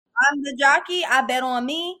I'm the jockey. I bet on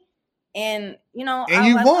me. And, And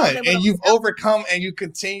you won. And you've overcome and you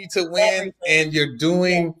continue to win. Everything. And you're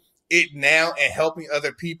doing it now and helping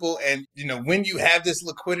other people. And, when you have this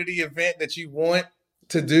liquidity event that you want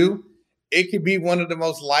to do, it could be one of the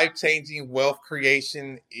most life-changing wealth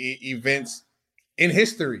creation events in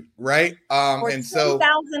history, right? And so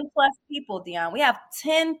 10,000 plus people, Dion. We have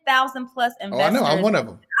 10,000 plus investors. Oh, I know. I'm one of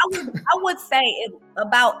them. I would say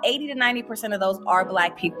about 80 to 90% of those are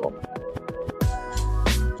Black people.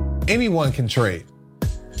 Anyone can trade.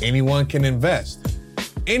 Anyone can invest.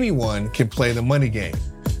 Anyone can play the money game.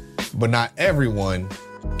 But not everyone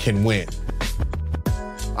can win.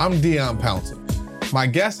 I'm Dion Pouncey. My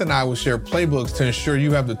guest and I will share playbooks to ensure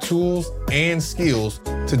you have the tools and skills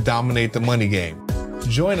to dominate the money game.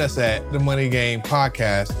 Join us at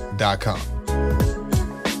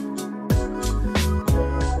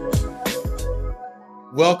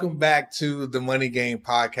themoneygamepodcast.com. Welcome back to the Money Game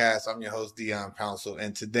Podcast. I'm your host, Dion Pouncey,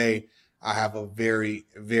 and today I have a very,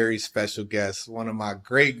 very special guest, one of my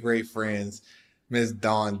great, great friends, Ms.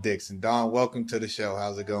 Dawn Dickson. Dawn, welcome to the show.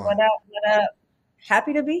 How's it going? What up?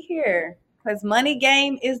 Happy to be here. Because money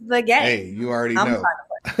game is the game. Hey, you already know.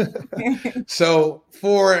 So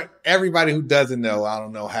for everybody who doesn't know, I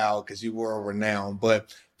don't know how because you were renowned,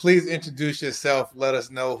 but please introduce yourself. Let us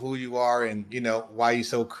know who you are and, why you're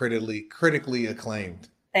so critically acclaimed.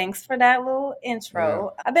 Thanks for that little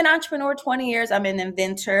intro. Yeah. I've been an entrepreneur 20 years. I'm an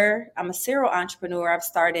inventor. I'm a serial entrepreneur. I've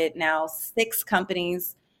started now 6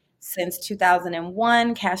 companies since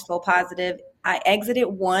 2001, cash flow positive. I exited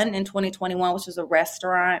one in 2021, which was a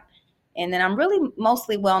restaurant. And then I'm really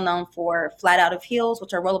mostly well known for Flat Out of Heels,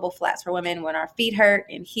 which are rollable flats for women when our feet hurt,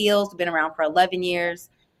 and Heels, been around for 11 years.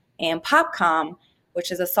 And Popcom,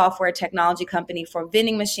 which is a software technology company for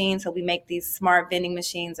vending machines. So we make these smart vending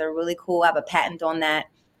machines. They're really cool. I have a patent on that.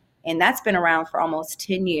 And that's been around for almost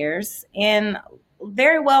 10 years. And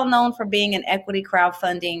very well known for being an equity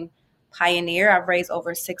crowdfunding pioneer. I've raised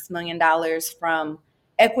over $6 million from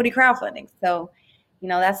equity crowdfunding. So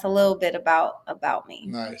that's a little bit about me.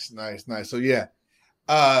 Nice. So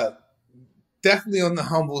definitely on the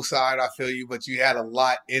humble side, I feel you, but you had a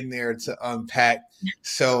lot in there to unpack.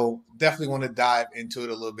 So definitely want to dive into it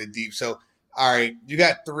a little bit deep. So, all right, you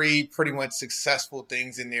got 3 pretty much successful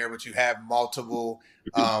things in there, but you have multiple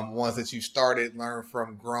ones that you started, learned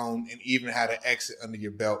from, grown, and even had an exit under your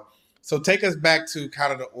belt. So take us back to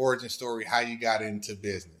kind of the origin story, how you got into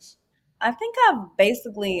business. I think I've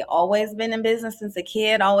basically always been in business since a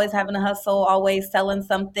kid, always having a hustle, always selling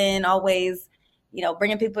something, always,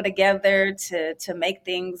 bringing people together to make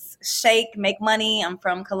things shake, make money. I'm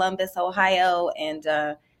from Columbus, Ohio, and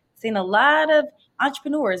seen a lot of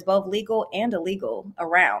entrepreneurs, both legal and illegal,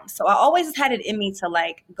 around. So I always had it in me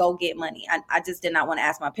to go get money. I just did not want to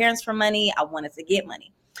ask my parents for money. I wanted to get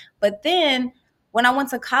money. But then when I went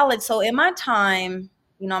to college, so in my time,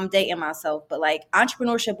 I'm dating myself, but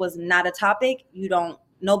entrepreneurship was not a topic.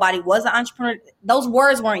 Nobody was an entrepreneur. Those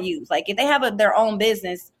words weren't used. If they have their own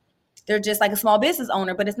business, they're just like a small business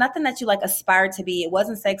owner, but it's nothing that you aspire to be. It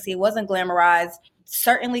wasn't sexy. It wasn't glamorized.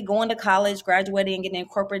 Certainly going to college, graduating, and getting a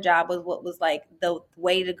corporate job was what was the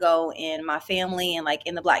way to go in my family and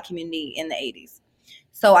in the Black community in the 80s.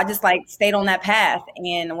 So I just stayed on that path.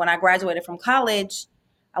 And when I graduated from college,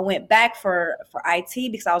 I went back for IT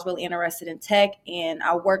because I was really interested in tech, and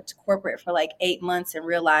I worked corporate for 8 months and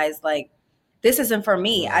realized this isn't for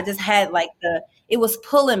me. I just had it was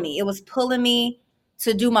pulling me. It was pulling me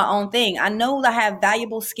to do my own thing. I know I have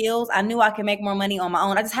valuable skills. I knew I could make more money on my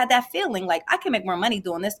own. I just had that feeling I can make more money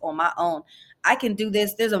doing this on my own. I can do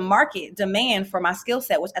this. There's a market demand for my skill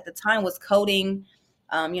set, which at the time was coding,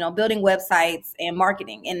 building websites and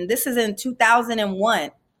marketing. And this is in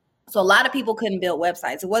 2001. So a lot of people couldn't build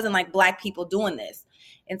websites. It wasn't Black people doing this.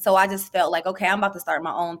 And so I just felt okay, I'm about to start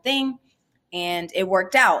my own thing. And it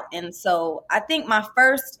worked out. And so I think my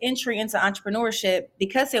first entry into entrepreneurship,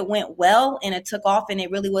 because it went well and it took off and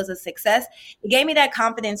it really was a success, it gave me that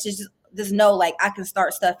confidence to just know I can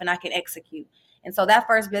start stuff and I can execute. And so that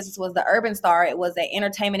first business was the Urban Star. It was an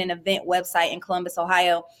entertainment and event website in Columbus,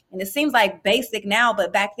 Ohio. And it seems basic now,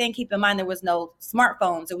 but back then, keep in mind, there was no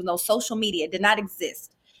smartphones. There was no social media. It did not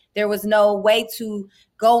exist. There was no way to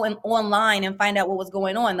go online and find out what was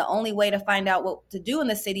going on. The only way to find out what to do in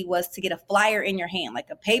the city was to get a flyer in your hand,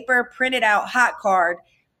 a paper printed out hot card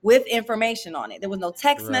with information on it. There was no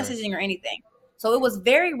text messaging or anything. So it was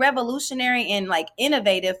very revolutionary and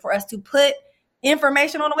innovative for us to put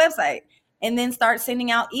information on a website and then start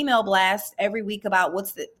sending out email blasts every week about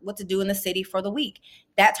what to do in the city for the week.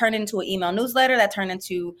 That turned into an email newsletter. That turned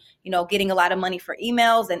into, getting a lot of money for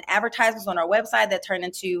emails and advertisements on our website. That turned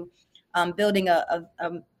into building a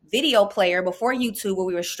video player before YouTube, where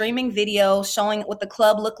we were streaming video, showing what the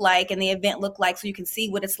club looked like and the event looked like, so you can see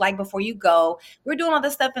what it's like before you go. We were doing all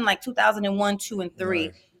this stuff in like 2001, 2, and 3,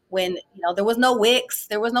 Right. when there was no Wix,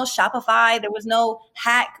 there was no Shopify, there was no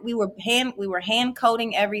hack. We were hand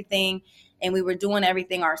coding everything, and we were doing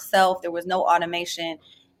everything ourselves. There was no automation,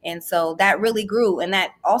 and so that really grew, and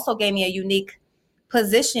that also gave me a unique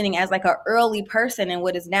positioning as like an early person in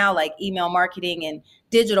what is now like email marketing and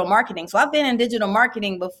digital marketing. So I've been in digital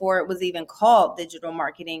marketing before it was even called digital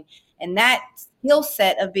marketing. And that skill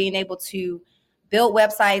set of being able to build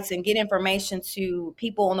websites and get information to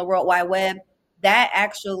people on the World Wide Web, that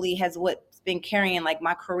actually has what's been carrying like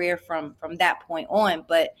my career from that point on.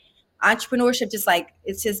 But entrepreneurship, just like,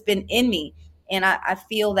 it's just been in me. And I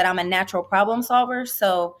feel that I'm a natural problem solver.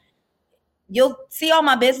 So you'll see all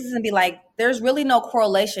my businesses and be like, there's really no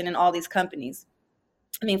correlation in all these companies.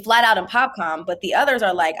 I mean, Flat Out and Popcom, but the others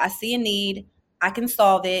are like, I see a need, I can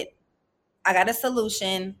solve it, I got a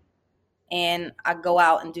solution, and I go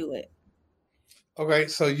out and do it. Okay,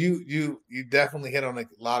 so you definitely hit on a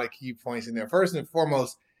lot of key points in there. First and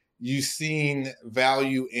foremost, you seen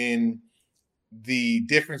value in the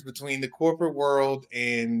difference between the corporate world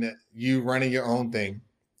and you running your own thing.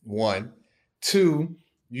 One, two,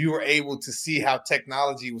 you were able to see how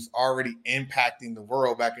technology was already impacting the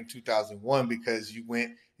world back in 2001, because you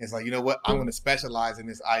went, it's like, you know what, I'm going to specialize in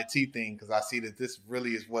this IT thing because I see that this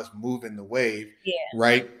really is what's moving the wave, Yeah.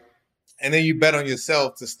 right? And then you bet on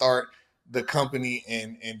yourself to start the company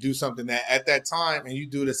and do something that at that time, and you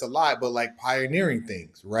do this a lot, but like pioneering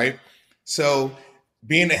things, right? So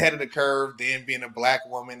being ahead of the curve, then being a Black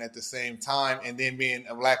woman at the same time, and then being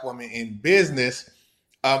a Black woman in business,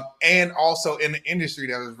 and also in the industry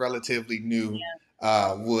that was relatively new,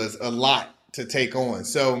 was a lot to take on.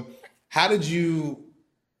 So how did you,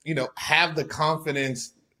 have the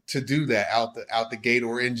confidence to do that out the gate,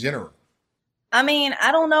 or in general? I mean,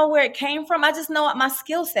 I don't know where it came from. I just know my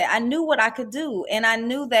skill set. I knew what I could do. And I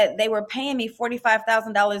knew that they were paying me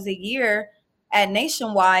 $45,000 a year at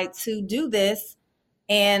Nationwide to do this.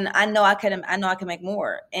 And I know I could make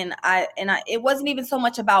more. And it wasn't even so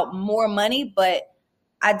much about more money, but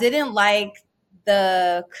I didn't like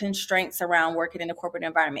the constraints around working in a corporate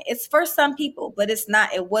environment. It's for some people, but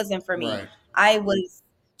it wasn't for me. Right. I was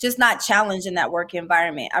just not challenged in that work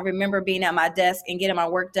environment. I remember being at my desk and getting my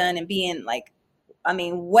work done and being like, I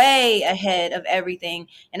mean, way ahead of everything.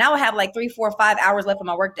 And I would have like 3, 4, 5 hours left of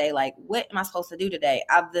my workday. Like, what am I supposed to do today?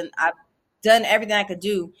 I've done everything I could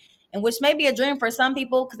do, and which may be a dream for some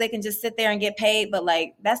people because they can just sit there and get paid. But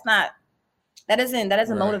like, that doesn't Right.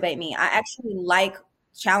 motivate me. I actually like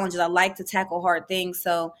challenges. I like to tackle hard things.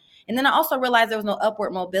 So, and then I also realized there was no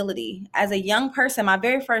upward mobility. As a young person, my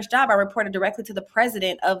very first job, I reported directly to the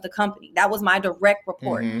president of the company. That was my direct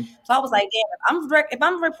report. Mm-hmm. So I was like, damn, if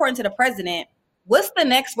I'm reporting to the president, what's the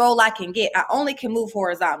next role I can get? I only can move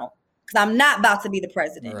horizontal because I'm not about to be the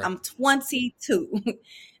president. Right. I'm 22.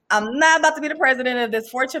 I'm not about to be the president of this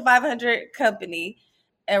Fortune 500 company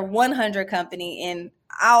or 100 company. And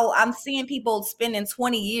I'm seeing people spending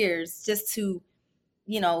 20 years just to,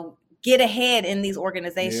 get ahead in these Yeah.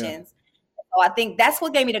 organizations. So I think that's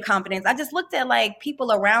what gave me the confidence. I just looked at like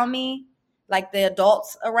people around me, like the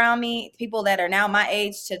adults around me, people that are now my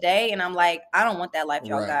age today. And I'm like, I don't want that life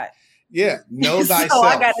y'all Right. got. Yeah. Know So I got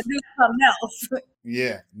thyself. to do something else.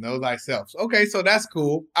 Yeah, know thyself. Okay, so that's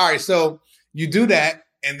cool. All right, so you do that,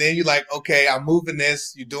 and then you're like, okay, I'm moving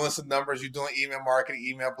this. You're doing some numbers. You're doing email marketing,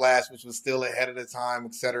 email blast, which was still ahead of the time,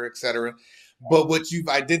 et cetera, et cetera. But what you've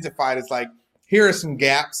identified is like, here are some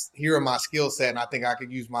gaps. Here are my skill set, and I think I could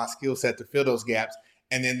use my skill set to fill those gaps.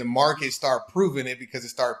 And then the market start proving it because it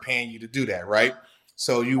started paying you to do that, right?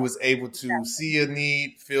 So you was able to see a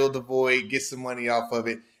need, fill the void, get some money off of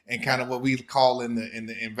it, and kind of what we call in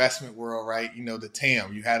the investment world, right? The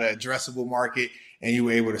TAM. You had an addressable market, and you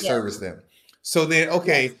were able to Yes. service them. So then, Yes.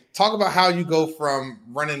 okay, talk about how you go from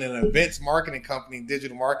running an events marketing company,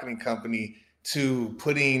 digital marketing company, to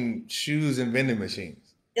putting shoes in vending machines.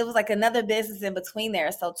 It was like another business in between there.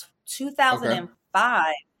 So Okay.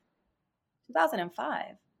 2005.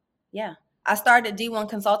 Yeah. I started D1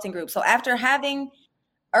 Consulting Group. So after having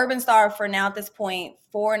Urban Star for now at this point,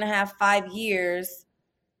 4.5, 5 years,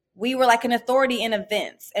 we were like an authority in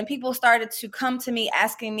events, and people started to come to me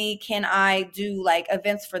asking me, can I do like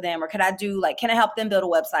events for them? Or can I help them build a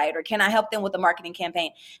website? Or can I help them with a marketing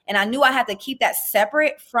campaign? And I knew I had to keep that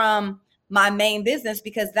separate from my main business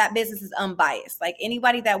because that business is unbiased. Like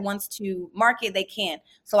anybody that wants to market, they can.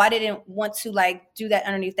 So I didn't want to like do that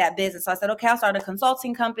underneath that business. So I said, okay, I'll start a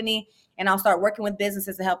consulting company and I'll start working with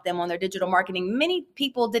businesses to help them on their digital marketing. Many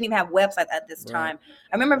people didn't even have websites at this time.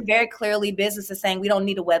 I remember very clearly businesses saying we don't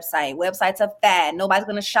need a website. Websites are fad. Nobody's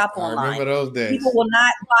going to shop online. I remember those days. People will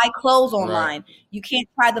not buy clothes online. You can't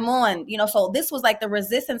try them on. So this was like the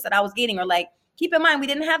resistance that I was getting. Or like, keep in mind, we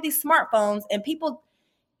didn't have these smartphones, and people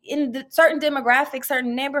in certain demographics,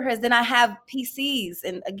 certain neighborhoods, then I have PCs.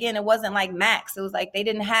 And again, it wasn't like Macs. It was like they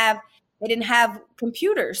didn't have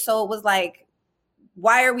computers. So it was like,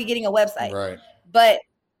 why are we getting a website? Right. But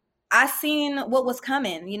I seen what was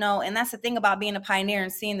coming, and that's the thing about being a pioneer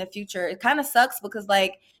and seeing the future. It kind of sucks because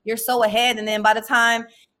like you're so ahead, and then by the time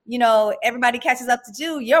everybody catches up to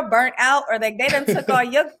you, you're burnt out, or like they done took all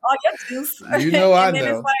your juice. I know.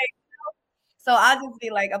 It's like, so I'll just be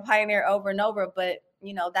like a pioneer over and over. But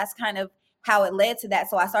that's kind of how it led to that.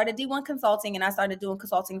 So I started D1 Consulting, and I started doing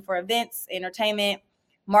consulting for events, entertainment,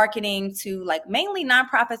 marketing, to like mainly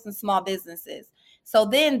nonprofits and small businesses. So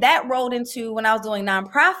then that rolled into when I was doing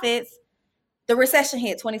nonprofits, the recession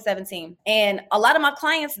hit 2017. And a lot of my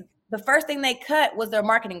clients, the first thing they cut was their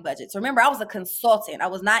marketing budgets. Remember, I was a consultant. I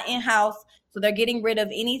was not in-house. So they're getting rid of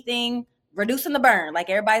anything, reducing the burn, like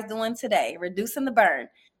everybody's doing today, reducing the burn.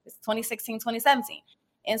 It's 2016, 2017.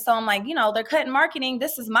 And so I'm like, they're cutting marketing.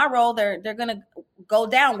 This is my role. They're going to go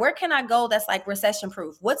down. Where can I go that's like recession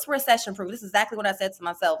proof? What's recession proof? This is exactly what I said to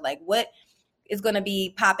myself. Like, what is going to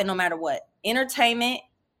be popping no matter what? Entertainment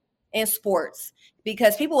and sports,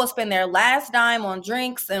 because people will spend their last dime on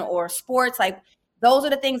drinks or sports. Like those are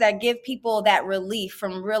the things that give people that relief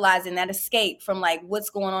from realizing, that escape from like what's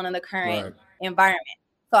going on in the current environment.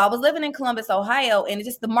 So I was living in Columbus, Ohio, and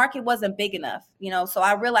the market wasn't big enough, so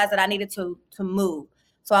I realized that I needed to move.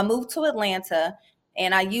 So I moved to Atlanta,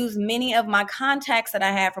 and I used many of my contacts that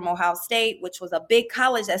I had from Ohio State, which was a big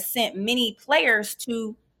college that sent many players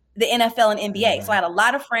to the NFL and NBA. So I had a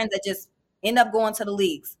lot of friends that just end up going to the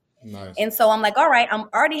leagues. Nice. And so I'm like, all right, I'm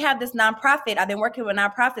already have this nonprofit. I've been working with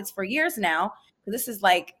nonprofits for years now. This is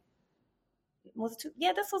like,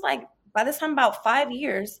 this was like by this time about 5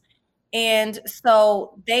 years. And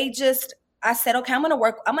so I said, okay, I'm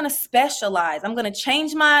going to specialize. I'm going to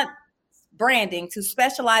change my branding to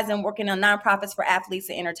specialize in working on nonprofits for athletes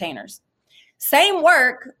and entertainers. Same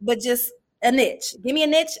work, but just a niche. Give me a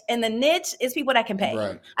niche, and the niche is people that can pay.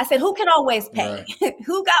 Right. I said, who can always pay? Right.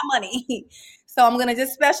 Who got money? So I'm going to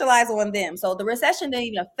just specialize on them. So the recession didn't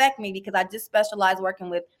even affect me because I just specialized working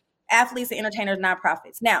with athletes and entertainers,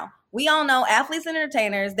 nonprofits. Now, we all know athletes and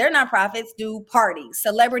entertainers, their nonprofits do parties,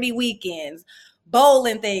 celebrity weekends,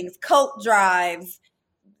 bowling things, coat drives,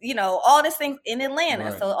 all these things in Atlanta.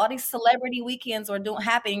 Right. So all these celebrity weekends were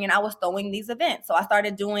happening, and I was throwing these events. So I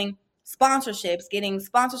started doing sponsorships, getting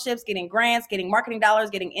grants, getting marketing dollars,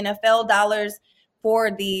 getting NFL dollars for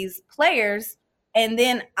these players. And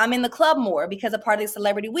then I'm in the club more because a part of the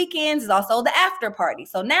celebrity weekends is also the after party.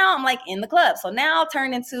 So now I'm like in the club. So now I'll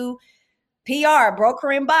turn into PR,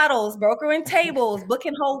 brokering bottles, brokering tables,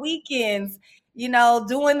 booking whole weekends, doing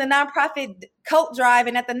the nonprofit coat drive,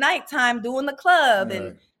 and at the nighttime doing the club. Right.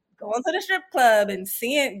 And going to the strip club and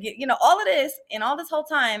seeing, all of this. And all this whole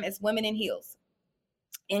time it's women in heels,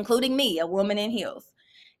 including me, a woman in heels.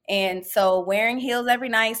 And so wearing heels every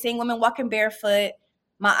night, seeing women walking barefoot.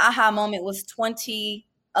 My aha moment was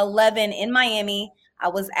 2011 in Miami. I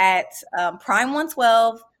was at Prime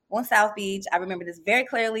 112 on South Beach. I remember this very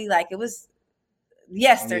clearly, like it was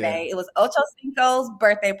yesterday. Yeah. It was Ocho Cinco's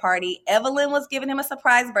birthday party. Evelyn was giving him a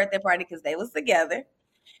surprise birthday party because they was together.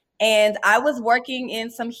 And I was working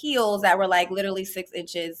in some heels that were like literally 6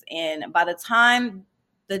 inches. And by the time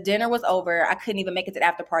the dinner was over, I couldn't even make it to the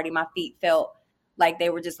after party. My feet felt like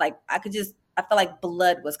they were just like, I felt like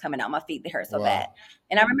blood was coming out my feet. They hurt so bad.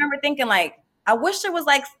 And I remember thinking like, I wish there was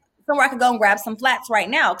like somewhere I could go and grab some flats right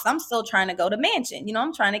now, because I'm still trying to go to Mansion.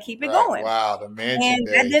 I'm trying to keep it going. Wow, the Mansion and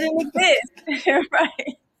days. That didn't exist.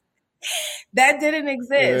 Right. That didn't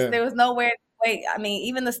exist. Yeah. There was nowhere. Wait, I mean,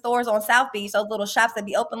 even the stores on South Beach, those little shops that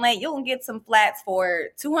be open late, you can get some flats for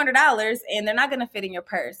 $200 and they're not going to fit in your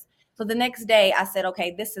purse. So the next day I said,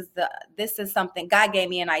 okay, this is something. God gave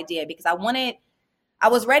me an idea, because I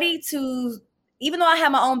was ready to, even though I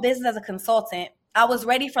had my own business as a consultant, I was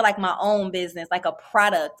ready for like my own business, like a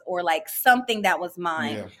product or like something that was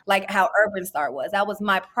mine, like how Urban Star was. That was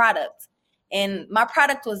my product. And my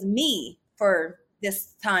product was me for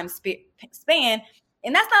this time span.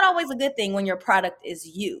 And that's not always a good thing when your product is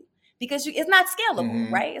you, because it's not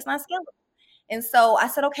scalable, right? It's not scalable. And so I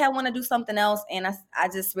said, okay, I want to do something else. And I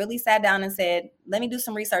just really sat down and said, let me do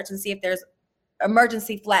some research and see if there's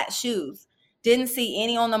emergency flat shoes. Didn't see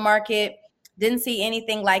any on the market, didn't see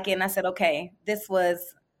anything like it. And I said, okay, this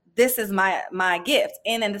is my gift.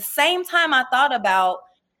 And in the same time I thought about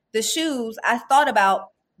the shoes, I thought about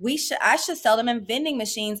I should sell them in vending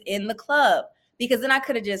machines in the club, because then I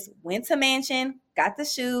could have just went to Mansion, got the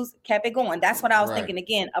shoes, kept it going. That's what I was thinking.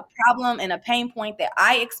 Again, a problem and a pain point that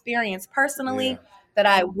I experienced personally, that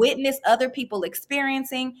I witnessed other people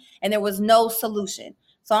experiencing, and there was no solution.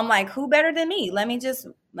 So I'm like, who better than me? Let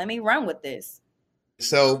me run with this.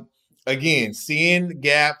 So again, seeing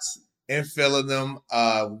gaps and filling them,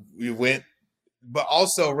 we went, but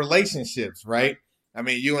also relationships, right? I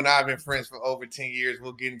mean, you and I have been friends for over 10 years.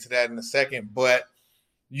 We'll get into that in a second, but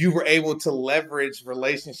you were able to leverage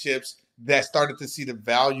relationships that started to see the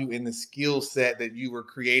value in the skill set that you were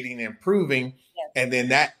creating and improving. Yes. And then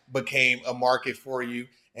that became a market for you,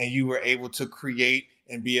 and you were able to create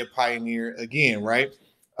and be a pioneer again, right?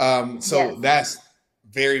 So that's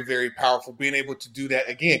very, very powerful, being able to do that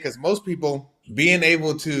again, because most people being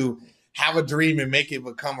able to have a dream and make it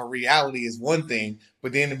become a reality is one thing,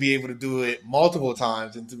 but then to be able to do it multiple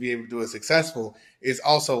times and to be able to do it successful is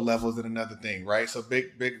also levels in another thing, right? So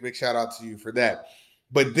big shout out to you for that.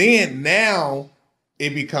 But then now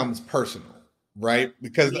it becomes personal, right?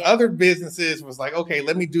 Because the other businesses was like, okay,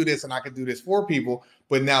 let me do this and I can do this for people.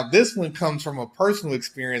 But now this one comes from a personal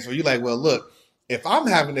experience where you're like, well, look, if I'm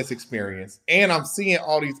having this experience and I'm seeing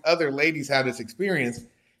all these other ladies have this experience,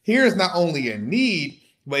 here's not only a need,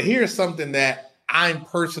 but here's something that I'm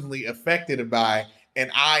personally affected by,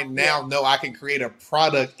 and I now know I can create a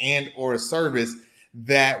product and or a service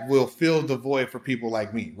that will fill the void for people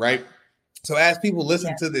like me, right? So as people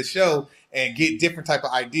listen to this show and get different type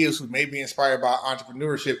of ideas who may be inspired by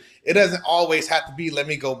entrepreneurship, it doesn't always have to be, let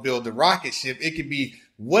me go build a rocket ship. It could be,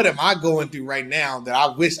 what am I going through right now that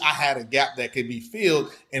I wish I had a gap that could be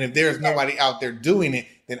filled? And if there's nobody out there doing it,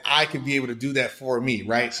 then I could be able to do that for me,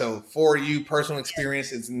 right? So for you, personal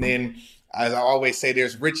experiences. And then, as I always say,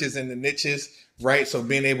 there's riches in the niches, right? So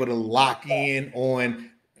being able to lock in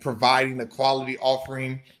on providing a quality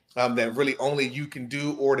offering that really only you can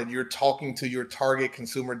do, or that you're talking to your target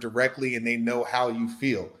consumer directly and they know how you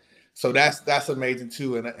feel. So that's amazing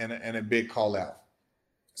too, and a big call out.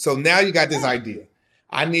 So now you got this idea.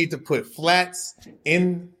 I need to put flats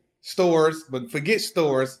in stores, but forget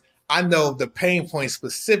stores. I know the pain point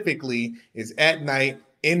specifically is at night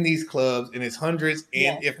in these clubs, and it's hundreds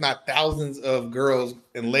and if not thousands of girls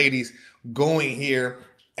and ladies going here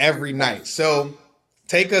every night. So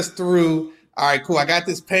take us through. All right, cool. I got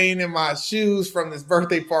this pain in my shoes from this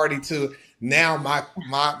birthday party to now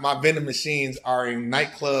my vending machines are in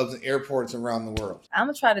nightclubs and airports around the world. I'm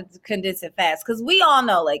going to try to condense it fast, because we all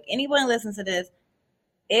know, like, anyone listens to this,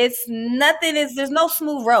 there's no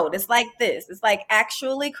smooth road. It's like this. It's like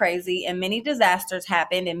actually crazy, and many disasters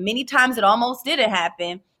happened, and many times it almost didn't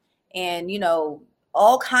happen. And,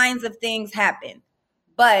 all kinds of things happen.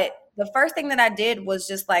 But the first thing that I did was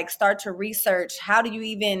just like start to research, how do you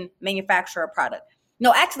even manufacture a product?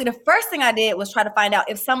 No, actually the first thing I did was try to find out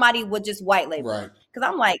if somebody would just white label. Right. Because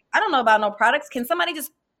I'm like, I don't know about no products. Can somebody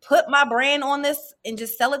just put my brand on this and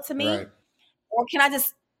just sell it to me? Right. Or can I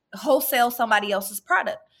just wholesale somebody else's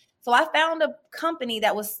product? So I found a company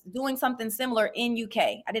that was doing something similar in UK.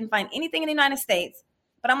 I didn't find anything in the United States,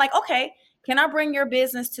 but I'm like, okay, can I bring your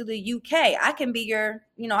business to the UK? I can be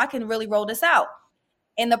I can really roll this out.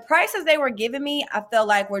 And the prices they were giving me, I felt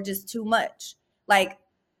like were just too much. Like,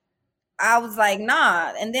 I was like,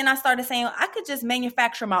 nah. And then I started saying I could just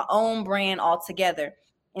manufacture my own brand altogether.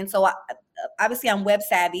 And so obviously I'm web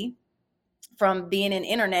savvy from being in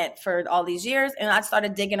internet for all these years. And I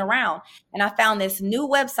started digging around, and I found this new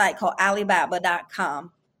website called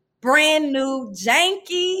Alibaba.com. Brand new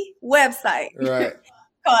janky website. Right.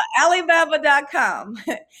 Called Alibaba.com.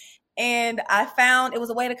 And I found it was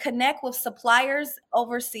a way to connect with suppliers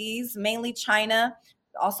overseas, mainly China,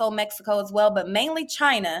 also Mexico as well, but mainly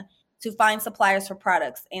China, to find suppliers for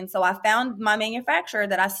products. And so I found my manufacturer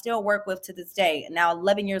that I still work with to this day. Now,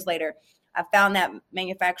 11 years later, I found that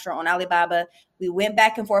manufacturer on Alibaba. We went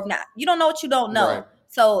back and forth. Now, you don't know what you don't know. Right.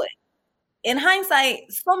 So in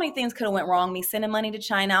hindsight, so many things could have went wrong. Me sending money to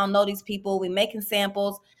China. I don't know these people. We making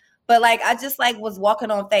samples. But I just was walking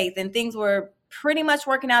on faith, and things were pretty much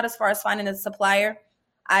working out as far as finding a supplier.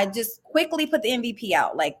 I just quickly put the MVP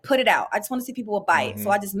out, put it out. I just want to see people will buy it. So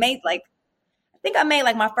I just made I think I made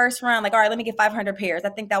my first round, all right, let me get 500 pairs. I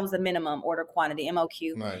think that was the minimum order quantity,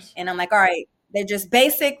 MOQ. Nice. And I'm like, all right, they're just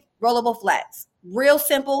basic rollable flats. Real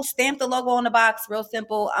simple, stamp the logo on the box, real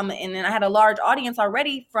simple. And then I had a large audience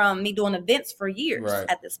already from me doing events for years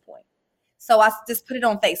at this point. So I just put it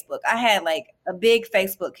on Facebook. I had a big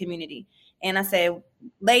Facebook community. And I said,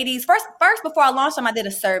 ladies, first before I launched them, I did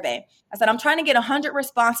a survey. I said, I'm trying to get 100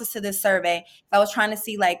 responses to this survey. I was trying to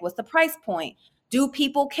see, like, what's the price point? Do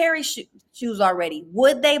people carry shoes already?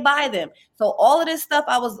 Would they buy them? So all of this stuff,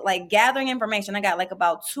 I was like gathering information. I got like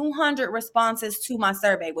about 200 responses to my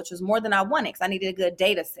survey, which was more than I wanted because I needed a good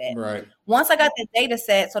data set. Right. Once I got the data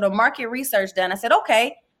set, so the market research done, I said,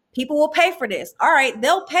 okay, people will pay for this. All right,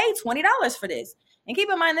 they'll pay $20 for this. And keep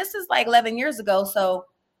in mind, this is like 11 years ago. So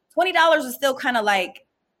 $20 is still kind of like,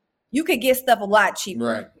 you could get stuff a lot cheaper.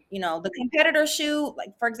 Right. You know, the competitor shoe, like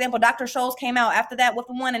for example, Dr. Scholl's came out after that with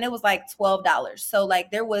one and it was like $12. So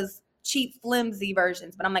like there was cheap, flimsy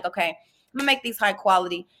versions. But I'm like, okay, I'm gonna make these high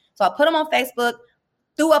quality. So I put them on Facebook,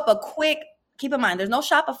 threw up a quick, keep in mind, there's no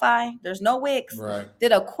Shopify, there's no Wix. Right.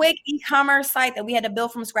 Did a quick e-commerce site that we had to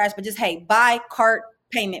build from scratch, but just, hey, buy cart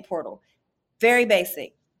payment portal. Very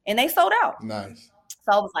basic. And they sold out. Nice.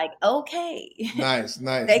 So I was like, okay. Nice.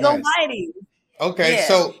 They gonna buy these. Okay, yeah.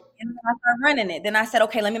 so. And then I started running it. Then I said,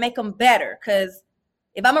 okay, let me make them better. Because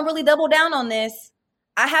if I'm going to really double down on this,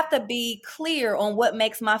 I have to be clear on what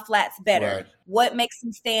makes my flats better, right. what makes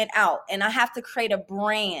them stand out. And I have to create a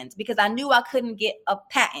brand because I knew I couldn't get a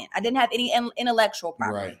patent. I didn't have any intellectual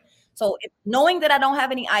property. Right. So knowing that I don't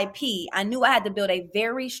have any IP, I knew I had to build a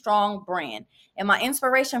very strong brand. And my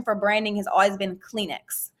inspiration for branding has always been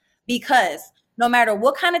Kleenex. Because no matter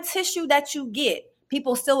what kind of tissue that you get,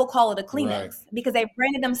 people still will call it a Kleenex right. because they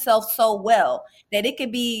branded themselves so well that it could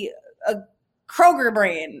be a Kroger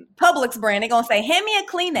brand, Publix brand. They're going to say, hand me a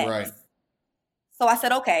Kleenex. Right. So I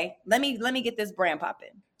said, okay, let me get this brand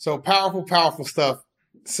popping. So powerful stuff.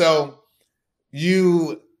 So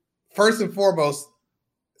you, first and foremost,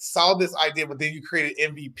 saw this idea, but then you created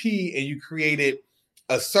MVP and you created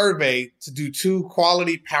a survey to do 2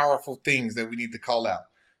 quality, powerful things that we need to call out.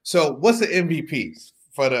 So what's the MVPs?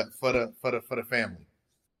 For the family?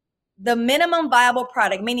 The minimum viable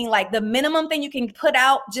product, meaning like the minimum thing you can put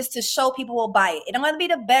out just to show people will buy it. It don't have to be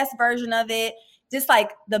the best version of it. Just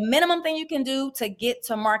like the minimum thing you can do to get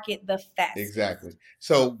to market the fastest. Exactly.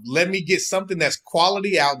 So let me get something that's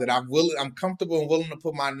quality out that I'm comfortable and willing to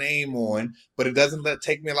put my name on, but it doesn't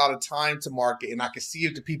take me a lot of time to market, and I can see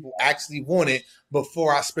if the people actually want it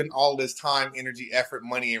before I spend all this time, energy, effort,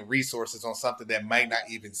 money, and resources on something that might not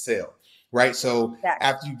even sell. Right. So exactly.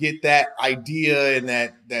 After you get that idea and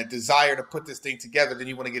that desire to put this thing together, then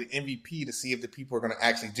you want to get an MVP to see if the people are going to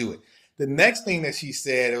actually do it. The next thing that she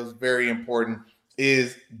said, it was very important,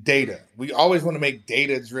 is data. We always want to make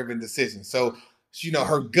data-driven decisions. So, you know,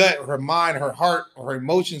 her gut, her mind, her heart, or her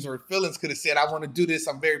emotions or her feelings could have said, I want to do this.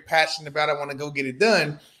 I'm very passionate about it. I want to go get it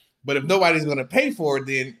done. But if nobody's going to pay for it,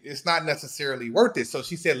 then it's not necessarily worth it. So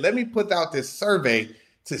she said, let me put out this survey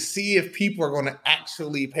to see if people are going to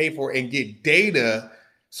actually pay for it and get data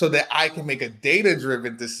so that I can make a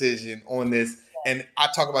data-driven decision on this. And I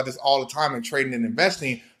talk about this all the time in trading and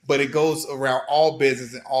investing, but it goes around all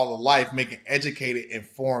business and all of life, making educated,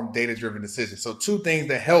 informed, data-driven decisions. So 2 things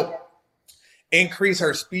that help increase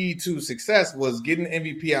her speed to success was getting the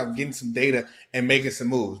MVP out, getting some data, and making some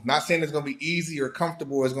moves. Not saying it's going to be easy or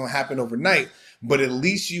comfortable or it's going to happen overnight, but at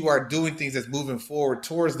least you are doing things that's moving forward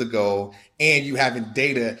towards the goal, and you having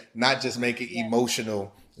data, not just making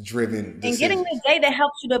emotional driven decisions. And getting the data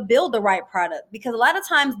helps you to build the right product, because a lot of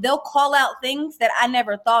times they'll call out things that I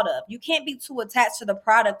never thought of. You can't be too attached to the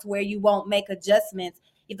product where you won't make adjustments.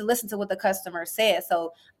 You have to listen to what the customer says.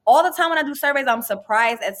 So all the time when I do surveys, I'm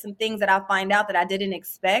surprised at some things that I find out that I didn't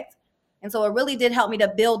expect. And so it really did help me to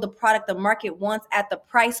build the product the market wants at the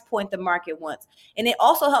price point the market wants. And it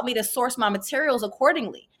also helped me to source my materials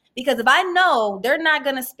accordingly. Because if I know they're not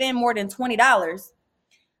going to spend more than $20,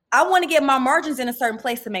 I want to get my margins in a certain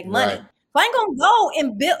place to make money. Right. So I ain't going to go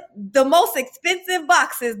and build the most expensive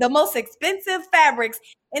boxes, the most expensive fabrics,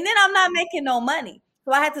 and then I'm not making no money.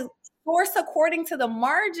 So I had to source according to the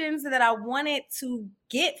margins that I wanted to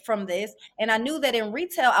get from this. And I knew that in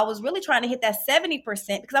retail, I was really trying to hit that 70% because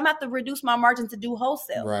I'm going to have to reduce my margin to do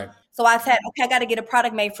wholesale. Right. So I said, okay, I got to get a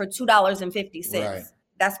product made for $2.50. Right.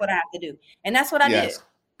 That's what I have to do. And that's what I did.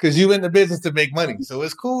 Because you in the business to make money. So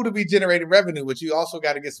it's cool to be generating revenue, but you also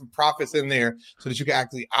got to get some profits in there so that you can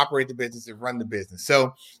actually operate the business and run the business.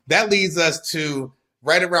 So that leads us to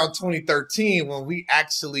right around 2013 when we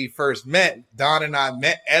actually first met. Dawn and I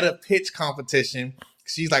met at a pitch competition.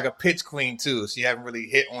 She's like a pitch queen too. She haven't really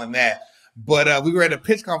hit on that. But we were at a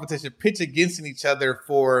pitch competition, pitch against each other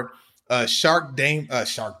for Damon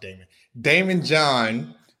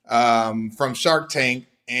John from Shark Tank.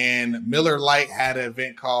 And Miller Lite had an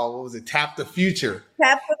event called, what was it? Tap the Future.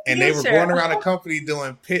 And they were going around the company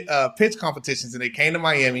doing pitch competitions. And they came to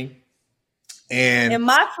Miami. and And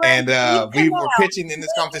my friends beeped we him were out pitching in this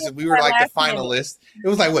literally competition. We were at like the last minute. finalists. It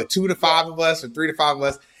was like what 2 to 5 of us, or 3 to 5 of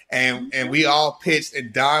us, and Mhm. we all pitched.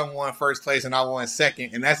 And Don won first place, and I won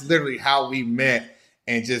second. And that's literally how we met,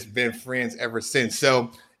 and just been friends ever since.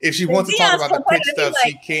 So if she And wants to talk Dion's about the pitch complaining. He's stuff,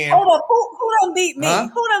 like, she can. hold up, who done beat Huh?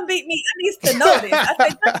 me? Who done beat me? I needs to know this. I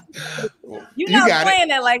said, you're You not got it. playing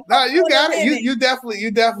that like No, you in a got it. minute.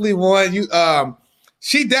 You definitely won.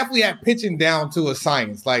 She definitely had pitching down to a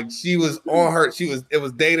science. Like she was on her. It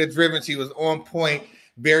was data driven. She was on point,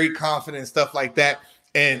 very confident, stuff like that.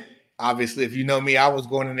 And obviously, if you know me, I was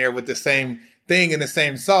going in there with the same thing and the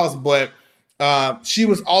same sauce. But she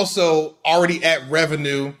was also already at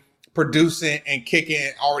revenue, producing and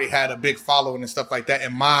kicking. Already had a big following and stuff like that.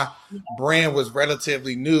 And my brand was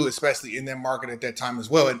relatively new, especially in that market at that time as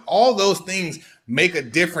well. And all those things make a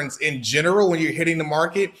difference in general when you're hitting the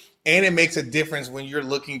market, and it makes a difference when you're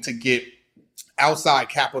looking to get outside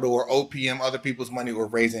capital or OPM, other people's money, or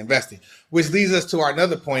raise and investing. Which leads us to our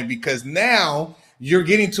another point, because now you're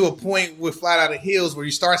getting to a point with Flat Out of Heels where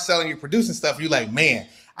you start selling, you're producing stuff, you're like, man,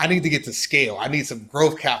 I need to get to scale. I need some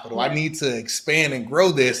growth capital. I need to expand and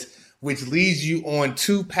grow this, which leads you on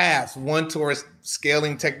two paths: one towards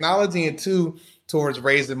scaling technology, and two towards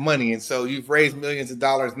raising money. And so you've raised millions of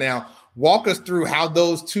dollars now. Walk us through how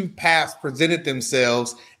those two paths presented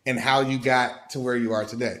themselves and how you got to where you are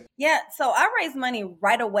today. Yeah, so I raised money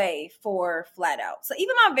right away for Flat Out. So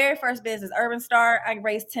even my very first business, Urban Star, I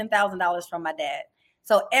raised $10,000 from my dad.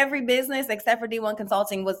 So every business except for D1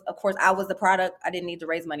 Consulting was, of course, I was the product. I didn't need to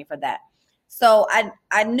raise money for that. So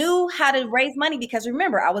I knew how to raise money because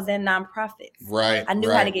remember, I was in nonprofits. Right. I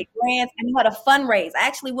knew how to get grants. I knew how to fundraise. I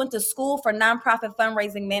actually went to school for nonprofit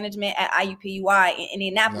fundraising management at IUPUI in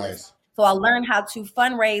Indianapolis. Nice. So I learned how to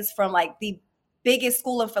fundraise from like the biggest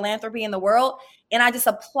school of philanthropy in the world. And I just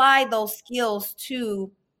applied those skills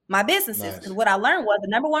to my businesses. Because what I learned was the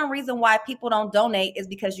number one reason why people don't donate is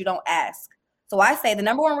because you don't ask. So I say the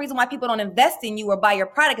number one reason why people don't invest in you or buy your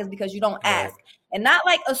product is because you don't ask. And not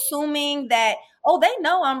like assuming that, oh, they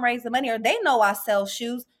know I'm raising money or they know I sell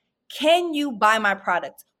shoes. Can you buy my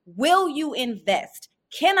product? Will you invest?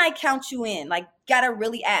 Can I count you in? Like, gotta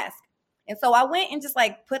really ask. And so I went and just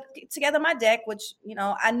like put together my deck, which, you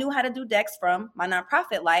know, I knew how to do decks from my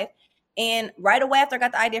nonprofit life. And right away after I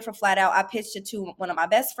got the idea for Flat Out, I pitched it to one of my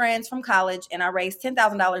best friends from college, and I raised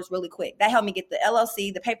 $10,000 really quick. That helped me get the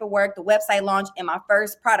LLC, the paperwork, the website launch, and my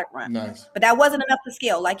first product run. Nice. But that wasn't enough to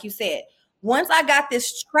scale, like you said. Once I got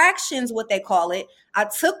this tractions, what they call it, I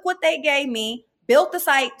took what they gave me, built the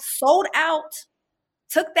site, sold out,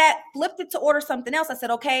 took that, flipped it to order something else. I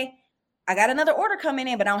said, okay, I got another order coming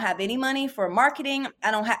in, but I don't have any money for marketing.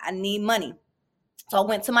 I need money. So I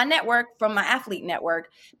went to my network from my athlete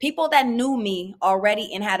network, people that knew me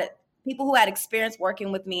already and people who had experience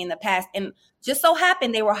working with me in the past. And just so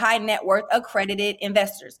happened they were high net worth accredited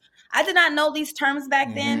investors. I did not know these terms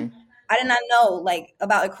back then. I did not know like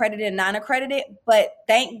about accredited and non-accredited, but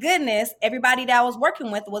thank goodness everybody that I was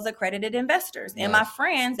working with was accredited investors. And my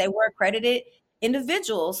friends, they were accredited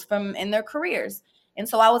individuals in their careers. And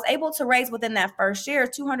so I was able to raise within that first year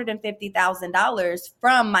 $250,000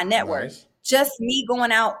 from my network. Nice. Just me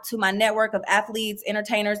going out to my network of athletes,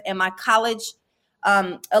 entertainers, and my college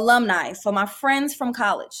alumni. So my friends from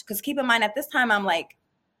college. Because keep in mind, at this time, I'm like,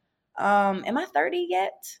 am I 30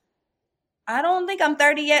 yet? I don't think I'm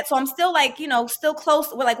 30 yet. So I'm still like, you know, still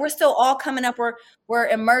close. We're still all coming up. We're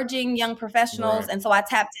emerging young professionals. Right. And so I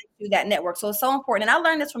tapped into that network. So it's so important. And I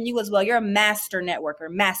learned this from you as well. You're a master networker,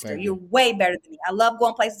 master. You're way better than me. I love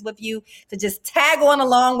going places with you to just tag on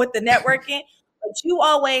along with the networking. But you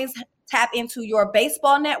always tap into your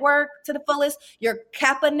baseball network to the fullest, your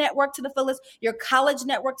Kappa network to the fullest, your college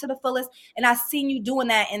network to the fullest. And I've seen you doing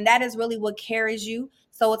that. And that is really what carries you.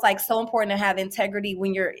 So it's like so important to have integrity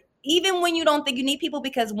even when you don't think you need people,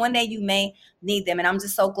 because one day you may need them. And I'm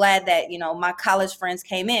just so glad that, you know, my college friends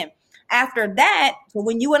came in. After that, so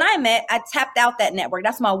when you and I met, I tapped out that network.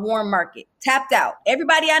 That's my warm market. Tapped out.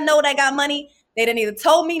 Everybody I know that got money, they done either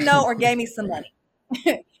told me no or gave me some money.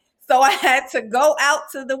 So I had to go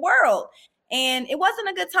out to the world. And it wasn't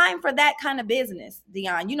a good time for that kind of business,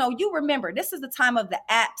 Dion. You know, you remember, this is the time of the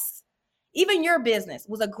apps. Even your business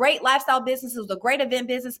was a great lifestyle business. It was a great event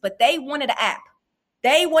business, but they wanted an app.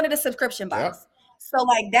 They wanted a subscription box. Yep. So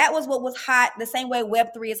like that was what was hot, the same way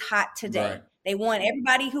Web3 is hot today. Right. They want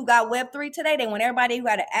everybody who got Web3 today. They want everybody who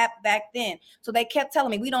had an app back then. So they kept telling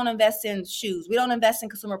me, we don't invest in shoes. We don't invest in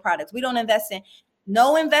consumer products. We don't invest in,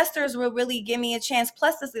 no investors will really give me a chance.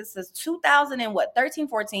 Plus this is 2013,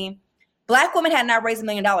 14. Black women had not raised $1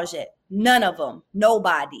 million yet. None of them.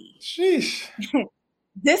 Nobody. Sheesh.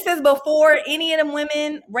 This is before any of them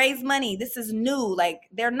women raise money. This is new. Like,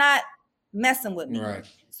 they're not messing with me. Right.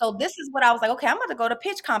 So this is what I was like, okay, I'm about to go to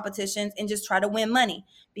pitch competitions and just try to win money,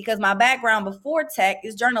 because my background before tech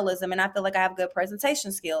is journalism, and I feel like I have good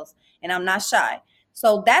presentation skills and I'm not shy.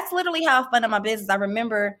 So that's literally how I funded my business. I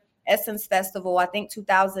remember Essence Festival, I think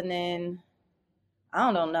 2000 and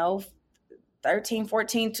I don't know, 13,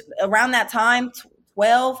 14, around that time,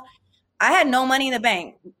 12. I had no money in the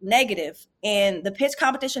bank, negative. And the pitch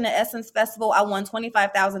competition at Essence Festival, I won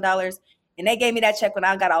 $25,000. And they gave me that check when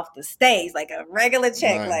I got off the stage, like a regular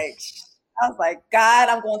check. Like, Nice. I was like, God,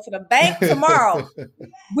 I'm going to the bank tomorrow.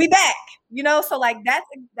 We back, So like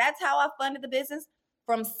that's how I funded the business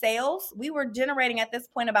from sales. We were generating at this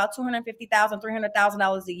point about $250,000,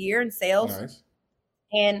 $300,000 a year in sales, Nice.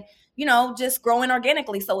 and just growing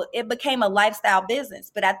organically. So it became a lifestyle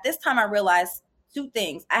business. But at this time, I realized two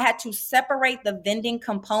things. I had to separate the vending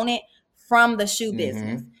component from the shoe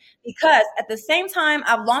business, because at the same time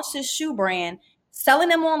I've launched this shoe brand, selling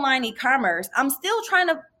them online e-commerce, I'm still trying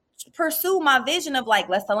to pursue my vision of like,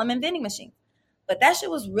 let's sell them in vending machines. But that shit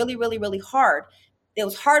was really, really, really hard. It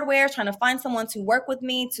was hardware, trying to find someone to work with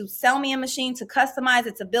me, to sell me a machine, to customize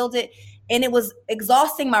it, to build it. And it was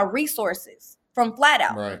exhausting my resources from Flat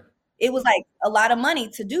Out. Right. It was like a lot of money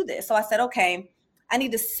to do this. So I said, okay, I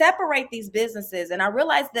need to separate these businesses. And I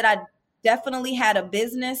realized that I definitely had a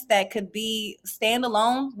business that could be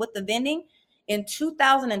standalone with the vending in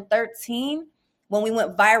 2013, when we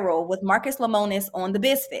went viral with Marcus Lemonis on the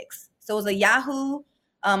BizFix. So it was a Yahoo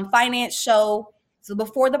finance show. So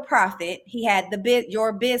before The Profit, he had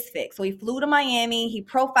your BizFix. So he flew to Miami, he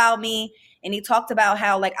profiled me, and he talked about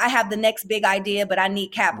how like I have the next big idea, but I need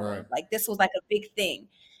capital. Right. Like this was like a big thing.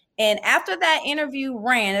 And after that interview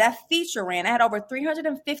ran, that feature ran, I had over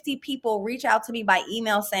 350 people reach out to me by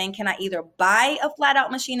email saying, can I either buy a Flat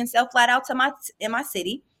Out machine and sell Flat Out in my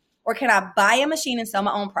city, or can I buy a machine and sell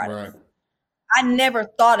my own products? Right. I never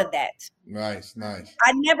thought of that. Nice. Nice.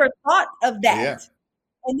 I never thought of that. Yeah.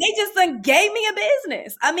 And they just gave me a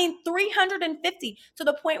business. I mean, 350, to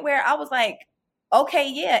the point where I was like, okay,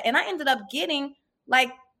 yeah. And I ended up getting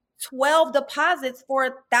like 12 deposits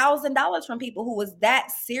for $1,000 from people who was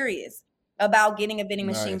that serious about getting a vending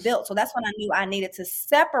machine Nice. built. So that's when I knew I needed to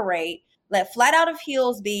separate, let Flat Out of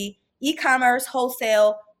Heels be e-commerce,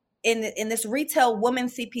 wholesale, in this retail woman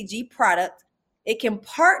CPG product. It can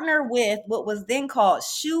partner with what was then called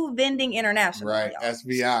Shoe Vending International. Right. Y'all.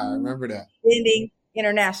 SVI. I remember that. Vending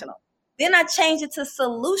International. Then I changed it to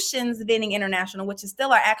Solutions Vending International, which is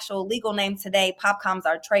still our actual legal name today. Popcom's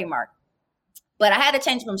our trademark. But I had to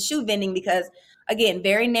change from shoe vending because, again,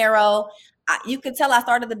 very narrow. You could tell I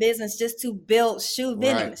started the business just to build shoe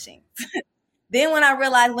vending machines. Then when I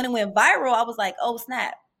realized, when it went viral, I was like, oh,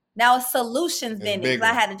 snap. Now it's solutions vending, because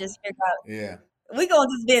I had to just figure out, we're going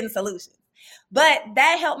to just vend solutions. But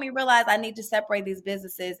that helped me realize I need to separate these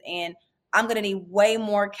businesses, and I'm going to need way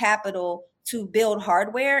more capital to build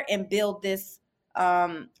hardware and build this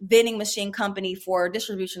vending machine company for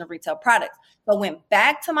distribution of retail products. So I went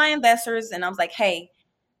back to my investors and I was like, hey,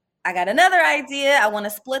 I got another idea. I want to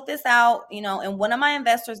split this out, and one of my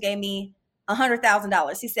investors gave me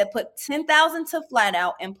 $100,000. He said, put 10,000 to Flat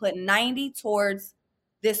Out and put 90 towards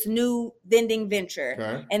this new vending venture.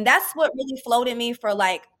 Okay. And that's what really floated me for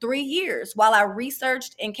like 3 years while I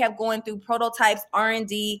researched and kept going through prototypes,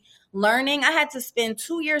 R&D, learning. I had to spend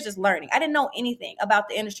 2 years just learning. I didn't know anything about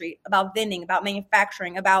the industry, about vending, about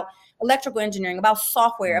manufacturing, about electrical engineering, about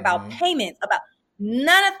software, about payments, about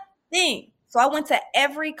none of things. So I went to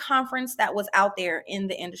every conference that was out there in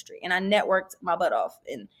the industry, and I networked my butt off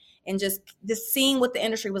and just seeing what the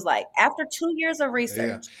industry was like. After 2 years of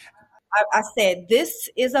research, I said, this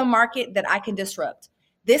is a market that I can disrupt.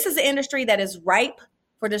 This is an industry that is ripe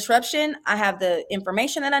for disruption. I have the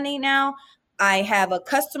information that I need now. I have a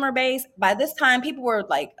customer base. By this time, people were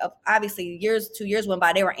like, obviously 2 years went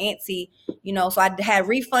by, they were antsy, so I had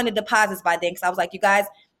refunded deposits by then, because I was like, you guys,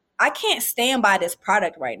 I can't stand by this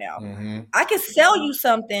product right now. I can sell you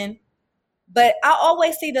something, but I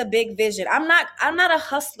always see the big vision. I'm not a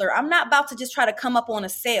hustler. I'm not about to just try to come up on a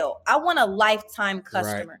sale. I want a lifetime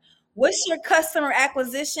customer. Right. What's your customer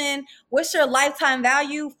acquisition? What's your lifetime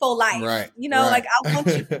value for life? Right. Like I want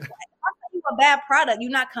you. If I sell you a bad product, you're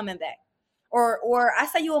not coming back. Or I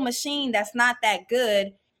sell you a machine that's not that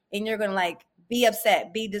good, and you're gonna be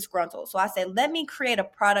upset, be disgruntled. So I said, let me create a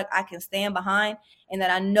product I can stand behind and that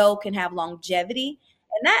I know can have longevity.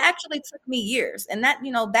 And that actually took me years. And that,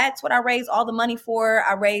 that's what I raised all the money for.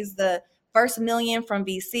 I raised the first $1 million from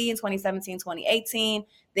VC in 2017, 2018.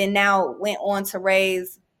 Then now went on to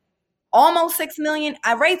raise almost $6 million.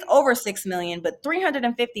 I raised over $6 million, but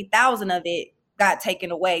 350,000 of it got taken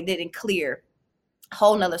away, didn't clear.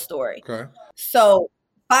 Whole nother story. Okay. So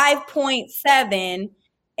 5.7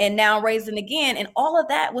 and now raising again. And all of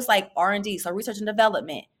that was like R&D. So research and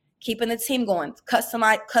development, keeping the team going,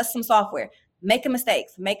 custom software, making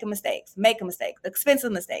mistakes,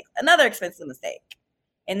 expensive mistakes, another expensive mistake.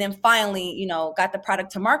 And then finally, got the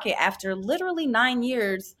product to market after literally 9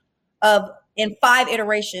 years in 5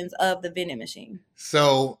 iterations of the vending machine.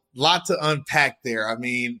 So lot to unpack there. I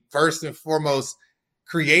mean, first and foremost,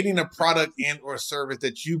 creating a product and or service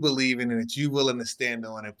that you believe in and that you're willing to stand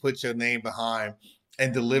on and put your name behind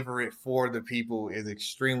and deliver it for the people is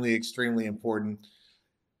extremely, extremely important.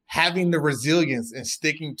 Having the resilience and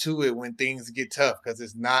sticking to it when things get tough, because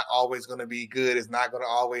it's not always going to be good. It's not going to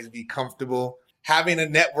always be comfortable. Having a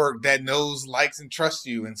network that knows, likes, and trusts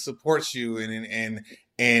you and supports you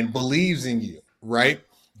and believes in you, right?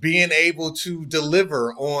 Being able to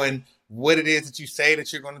deliver on what it is that you say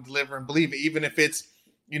that you're going to deliver and believe it, even if it's,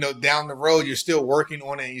 down the road, you're still working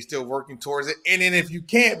on it and you're still working towards it. And then if you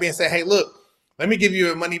can't be and say, hey, look, let me give you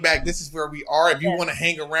your money back. This is where we are. If you want to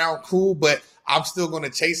hang around, cool, but I'm still going to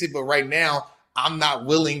chase it. But right now, I'm not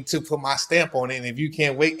willing to put my stamp on it. And if you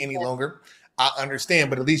can't wait any longer, I understand.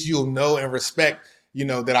 But at least you'll know and respect,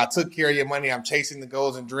 that I took care of your money. I'm chasing the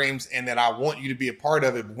goals and dreams and that I want you to be a part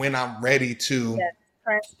of it when I'm ready to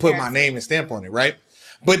put my name and stamp on it, right?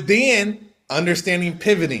 But then understanding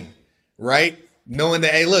pivoting, right? Knowing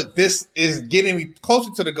that, hey, look, this is getting me closer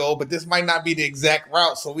to the goal, but this might not be the exact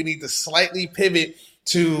route. So we need to slightly pivot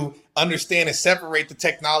to understand and separate the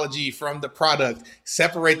technology from the product,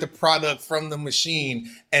 separate the product from the machine.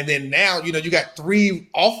 And then now, you got 3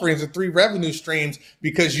 offerings or 3 revenue streams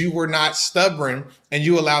because you were not stubborn and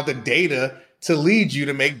you allowed the data to lead you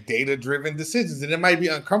to make data-driven decisions. And it might be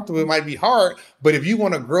uncomfortable, it might be hard, but if you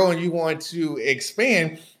want to grow and you want to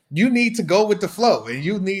expand, you need to go with the flow and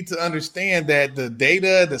you need to understand that the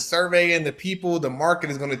data, the survey, and the people, the market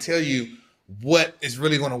is going to tell you what is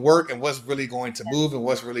really going to work and what's really going to move and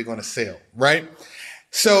what's really going to sell, right?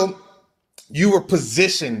 So you were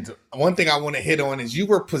positioned. One thing I want to hit on is you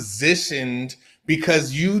were positioned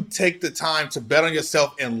because you take the time to bet on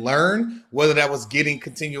yourself and learn, whether that was getting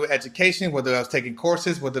continual education, whether that was taking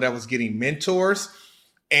courses, whether that was getting mentors,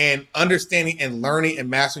 and understanding and learning and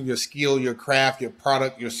mastering your skill, your craft, your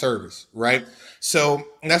product, your service, right? So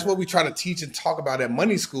that's what we try to teach and talk about at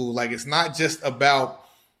Money School. Like, it's not just about,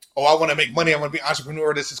 oh, I want to make money, I want to be an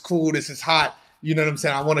entrepreneur, this is cool, this is hot, you know what I'm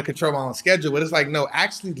saying? I want to control my own schedule. But it's like, no,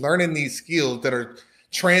 actually learning these skills that are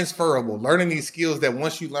transferable, learning these skills that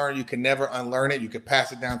once you learn, you can never unlearn it. You can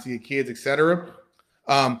pass it down to your kids, etc.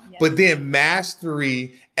 But then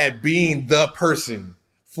mastery at being the person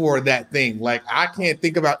for that thing. Like, I can't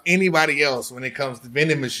think about anybody else when it comes to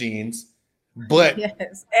vending machines, but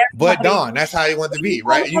Dawn, that's how you want to be,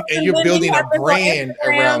 right? And you're building a brand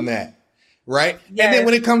around that, right? Yes. And then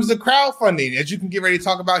when it comes to crowdfunding, as you can get ready to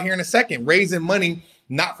talk about here in a second, raising money,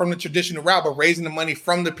 not from the traditional route, but raising the money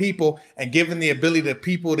from the people and giving the ability to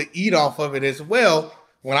people to eat off of it as well.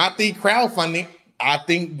 When I think crowdfunding, I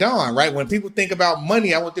think Dawn, right? When people think about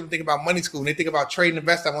money, I want them to think about Money School. When they think about trade and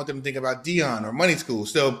invest, I want them to think about Dion or Money School.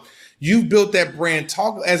 So you've built that brand.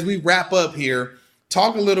 Talk, as we wrap up here,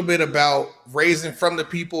 talk a little bit about raising from the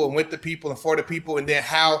people and with the people and for the people, and then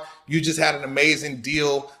how you just had an amazing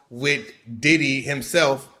deal with Diddy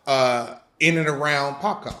himself in and around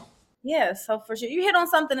Popcorn. Yeah, so for sure. You hit on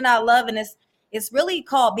something that I love, and it's really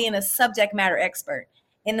called being a subject matter expert.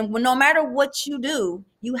 And no matter what you do,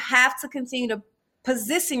 you have to continue to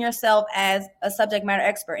position yourself as a subject matter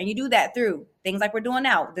expert. And you do that through things like we're doing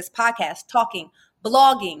now, this podcast, talking,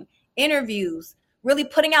 blogging, interviews, really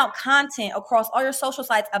putting out content across all your social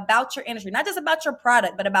sites about your industry, not just about your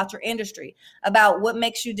product, but about your industry, about what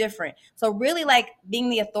makes you different. So really like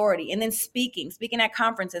being the authority, and then speaking at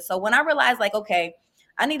conferences. So when I realized like, okay,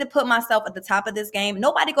 I need to put myself at the top of this game.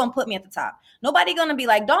 Nobody gonna put me at the top. Nobody gonna be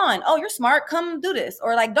like, Dawn, oh, you're smart, come do this.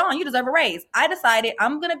 Or like, Dawn, you deserve a raise. I decided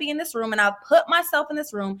I'm gonna be in this room, and I put myself in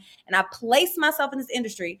this room, and I placed myself in this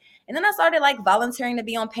industry. And then I started like volunteering to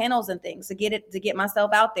be on panels and things to get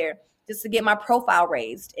myself out there, just to get my profile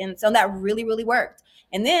raised. And so that really, really worked.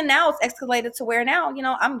 And then now it's escalated to where now,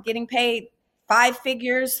 I'm getting paid 5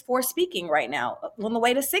 figures for speaking right now, on the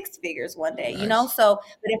way to 6 figures one day, nice. So,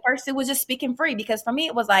 but at first it was just speaking free, because for me,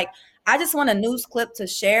 it was like, I just want a news clip to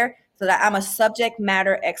share so that I'm a subject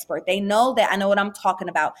matter expert. They know that I know what I'm talking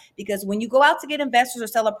about, because when you go out to get investors or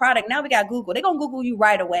sell a product, now we got Google. They're going to Google you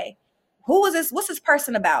right away. Who is this? What's this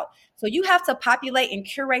person about? So you have to populate and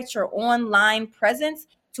curate your online presence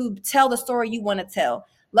to tell the story you want to tell.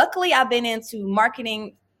 Luckily, I've been into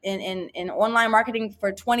marketing in online marketing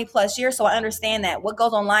for 20 plus years. So I understand that what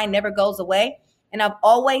goes online never goes away. And I've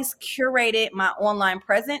always curated my online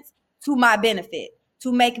presence to my benefit,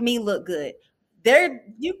 to make me look good. There,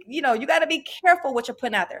 you know, you got to be careful what you're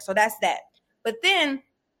putting out there. So that's that. But then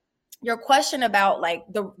your question about like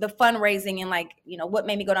the fundraising and like, you know, what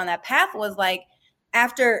made me go down that path was like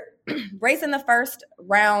after raising the first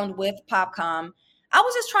round with Popcom, I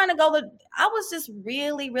was just trying to I was just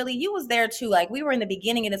really, you was there too. Like we were in the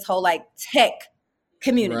beginning of this whole like tech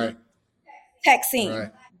community, Right. tech scene,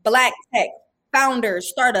 Right. black tech, founders,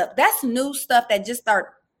 startup. That's new stuff that just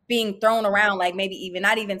start being thrown around like maybe even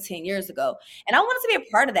not even 10 years ago. And I wanted to be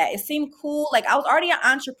a part of that. It seemed cool. Like I was already an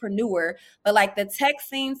entrepreneur, but like the tech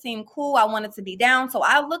scene seemed cool. I wanted to be down. So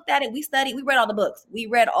I looked at it. We studied. We read all the books. We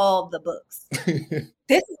read all the books. This is the way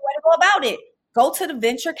to go about it. Go to the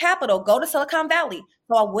venture capital. Go to Silicon Valley.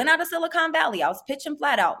 So I went out to Silicon Valley. I was pitching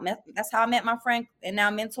flat out. That's how I met my friend and now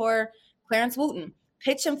mentor, Clarence Wooten.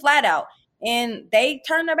 Pitching flat out. And they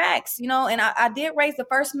turned their backs, you know, and I did raise the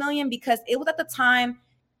first million because it was at the time,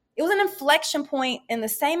 it was an inflection point in the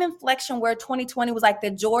same inflection where 2020 was like the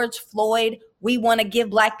George Floyd, we want to give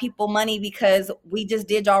black people money because we just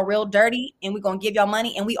did y'all real dirty and we're going to give y'all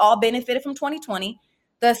money. And we all benefited from 2020.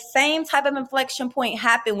 The same type of inflection point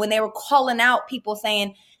happened when they were calling out people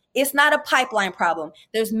saying, it's not a pipeline problem.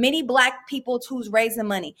 There's many black people who's raising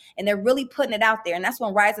money and they're really putting it out there. And that's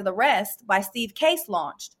when Rise of the Rest by Steve Case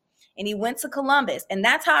launched. And he went to Columbus. And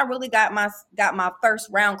that's how I really got my first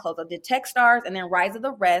round closed. I did Techstars and then Rise of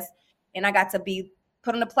the Rest. And I got to be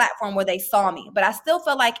put on a platform where they saw me. But I still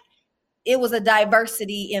felt like it was a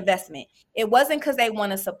diversity investment. It wasn't because they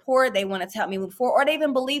want to support, they wanted to help me move forward, or they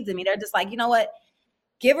even believed in me. They're just like, you know what?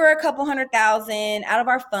 Give her a couple $100,000 out of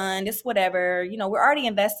our fund, it's whatever. You know, we're already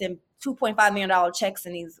investing $2.5 million checks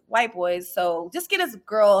in these white boys. So just get this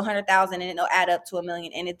girl $100,000 and it'll add up to $1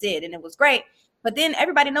 million. And it did. And it was great. But then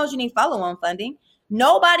everybody knows you need follow-on funding.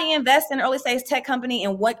 Nobody invests in an early stage tech company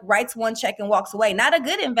and writes one check and walks away. Not a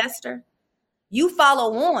good investor. You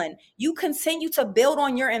follow on. You continue to build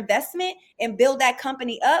on your investment and build that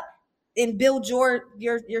company up and build your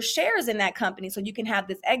shares in that company so you can have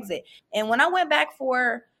this exit. And when I went back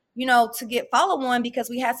for, you know, to get follow-on, because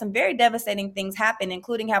we had some very devastating things happen,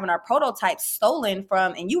 including having our prototype stolen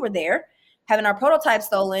from, and you were there, having our prototype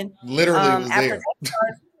stolen. Literally was there.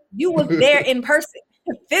 You was there in person,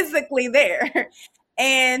 physically there.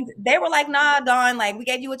 And they were like, nah, Dawn, like we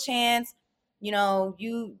gave you a chance. You know,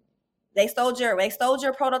 they stole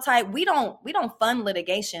your prototype. We don't fund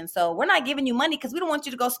litigation. So we're not giving you money because we don't want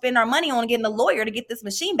you to go spend our money on getting a lawyer to get this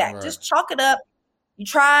machine back. Right. Just chalk it up. You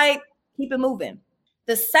tried, keep it moving.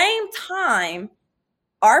 The same time,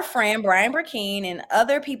 our friend Brian Burkeen and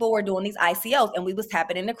other people were doing these ICOs and we was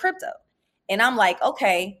tapping into crypto. And I'm like,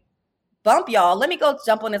 okay, bump y'all. Let me go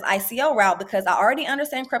jump on this ICO route because I already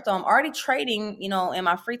understand crypto. I'm already trading, you know, in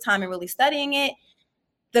my free time and really studying it.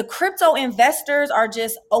 The crypto investors are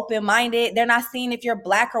just open-minded. They're not seeing if you're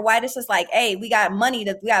black or white. It's just like, hey, we got money,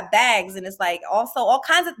 we got bags. And it's like also all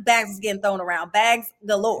kinds of bags is getting thrown around, bags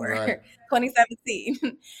galore, right.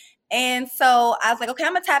 2017. And so I was like, okay,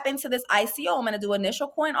 I'm going to tap into this ICO. I'm going to do initial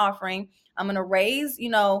coin offering. I'm going to raise, you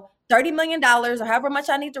know, $30 million or however much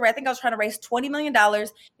I need to raise. I think I was trying to raise $20 million and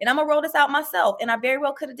I'm going to roll this out myself. And I very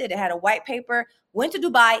well could have did it. Had a white paper, went to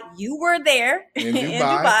Dubai. You were there in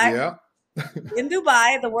Dubai. Yeah. In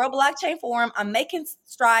Dubai, the World Blockchain Forum. I'm making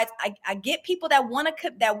strides. I get people that want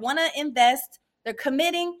to invest. They're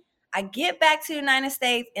committing. I get back to the United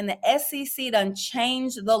States and the SEC done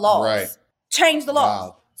changed the laws. Right. Changed the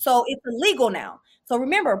laws. Wow. So it's illegal now. So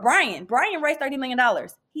remember, Brian raised $30 million.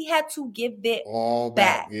 He had to give it all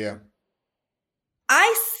back. Yeah.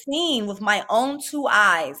 I seen with my own two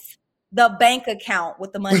eyes the bank account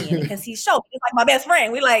with the money in it because he showed me. It's like my best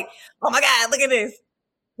friend. We like, oh my God, look at this.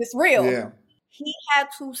 It's real. Yeah. He had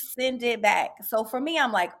to send it back. So for me,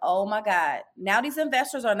 I'm like, oh my God. Now these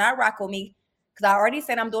investors are not rocking with me because I already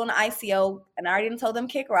said I'm doing an ICO and I already told them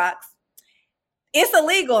kick rocks. It's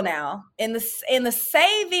illegal now. And the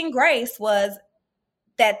saving grace was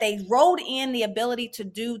that they rolled in the ability to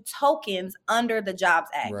do tokens under the Jobs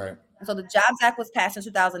Act. Right. And so the Jobs Act was passed in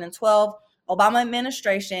 2012. Obama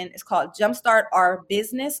administration is called Jumpstart Our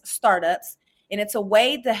Business Startups. And it's a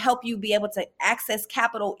way to help you be able to access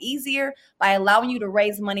capital easier by allowing you to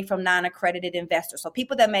raise money from non-accredited investors. So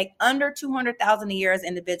people that make under $200,000 a year as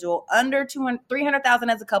individual, under $300,000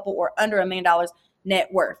 as a couple, or under $1 million net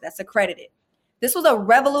worth, that's accredited. This was a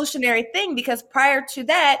revolutionary thing because prior to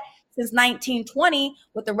that, since 1920,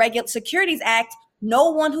 with the Securities Act, no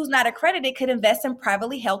one who's not accredited could invest in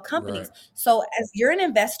privately held companies. Right. So as you're an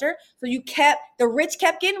investor, the rich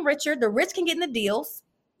kept getting richer. The rich can get in the deals.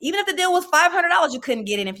 Even if the deal was $500, you couldn't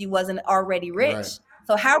get in if you wasn't already rich. Right.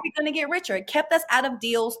 So how are we going to get richer? It kept us out of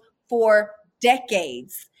deals for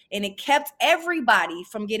decades. And it kept everybody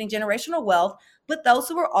from getting generational wealth, but those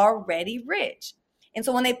who were already rich. And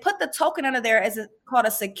so when they put the token under there as called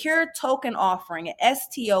a secure token offering, an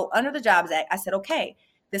STO under the Jobs Act, I said, okay,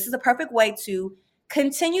 this is a perfect way to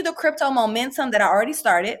continue the crypto momentum that I already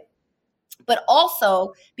started, but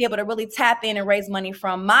also be able to really tap in and raise money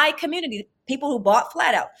from my community, people who bought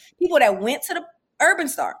flat out, people that went to the Urban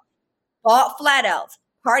Star, bought flat outs,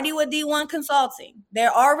 party with D1 Consulting. They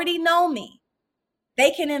already know me.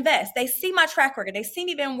 They can invest. They see my track record. They see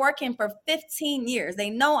me been working for 15 years. They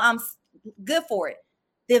know I'm good for it.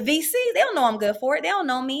 The VC, they don't know I'm good for it. They don't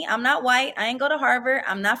know me. I'm not white. I ain't go to Harvard.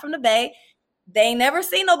 I'm not from the Bay. They ain't never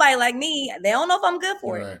seen nobody like me. They don't know if I'm good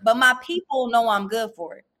for it. But my people know I'm good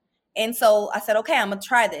for it. And so I said, okay, I'm going to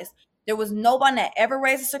try this. There was no one that ever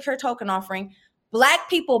raised a secure token offering. Black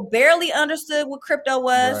people barely understood what crypto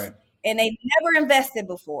was, and they never invested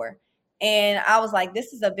before. And I was like,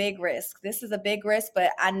 this is a big risk. This is a big risk,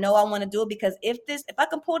 but I know I want to do it because if I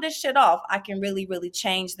can pull this shit off, I can really, really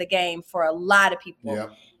change the game for a lot of people.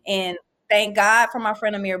 Yep. And thank God for my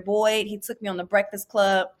friend Amir Boyd. He took me on the Breakfast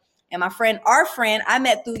Club. And our friend, I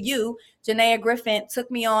met through you, Janaea Griffin,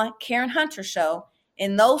 took me on Karen Hunter's show.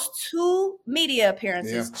 And those 2 media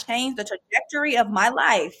appearances changed the trajectory of my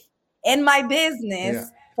life and my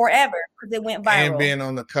business forever because it went viral. And being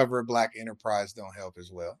on the cover of Black Enterprise don't help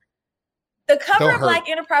as well. The cover of Black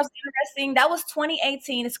Enterprise was interesting. That was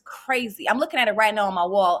 2018. It's crazy. I'm looking at it right now on my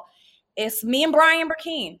wall. It's me and Brian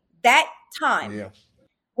Burkeen. That time. Yeah.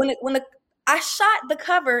 When I shot the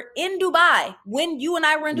cover in Dubai. When you and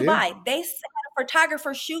I were in Dubai. They had a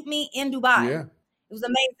photographer shoot me in Dubai. Yeah. It was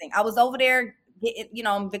amazing. I was over there.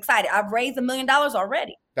 I'm excited. I've raised $1 million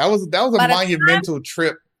already. That was a monumental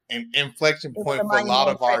trip and inflection point for a lot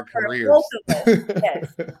of our careers.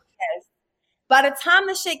 Yes. By the time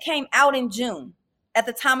the shit came out in June, at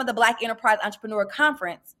the time of the Black Enterprise Entrepreneur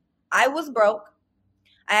Conference, I was broke.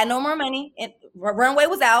 I had no more money. And runway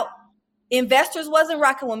was out. Investors wasn't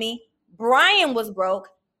rocking with me. Brian was broke.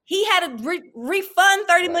 He had to refund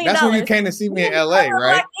 $30 million. That's when you came to see me in LA,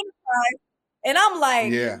 right? And I'm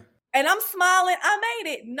like, and I'm smiling. I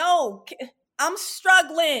made it. No, I'm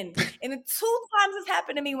struggling. And 2 times it's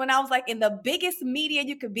happened to me when I was like in the biggest media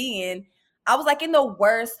you could be in. I was like in the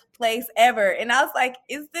worst place ever. And I was like,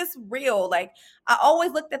 is this real? Like, I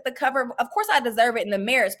always looked at the cover. Of course, I deserve it in the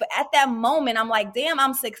merits. But at that moment, I'm like, damn,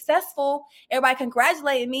 I'm successful. Everybody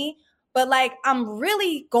congratulated me. But like, I'm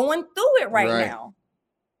really going through it right now.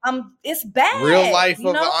 It's bad. Real life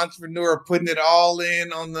of an entrepreneur, putting it all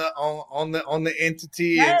in on the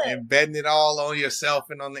entity and betting it all on yourself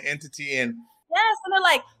and on the entity. And and they're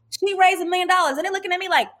like, she raised $1 million. And they're looking at me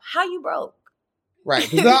like, how you broke? Right.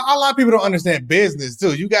 Because a lot of people don't understand business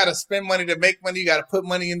too. You got to spend money to make money. You got to put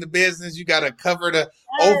money in the business. You got to cover the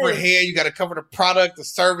overhead. You got to cover the product, the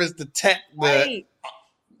service, the tech.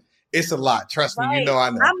 It's a lot. Trust me. You know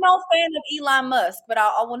I know. I'm no fan of Elon Musk, but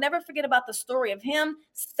I will never forget about the story of him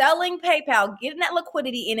selling PayPal, getting that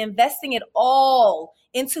liquidity and investing it all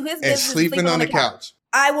into his business. And sleeping on the couch.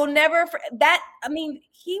 I will never that. I mean,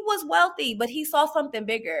 he was wealthy, but he saw something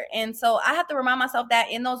bigger. And so I have to remind myself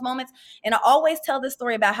that in those moments. And I always tell this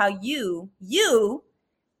story about how you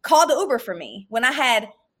called the Uber for me when I had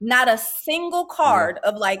not a single card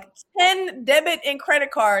of like 10 debit and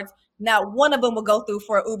credit cards. Not one of them would go through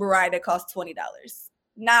for an Uber ride that costs $20.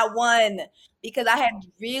 Not one. Because I had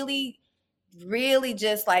really, really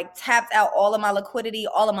just like tapped out all of my liquidity,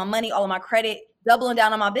 all of my money, all of my credit, doubling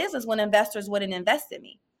down on my business when investors wouldn't invest in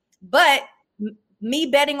me. But me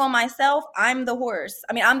betting on myself, I'm the horse.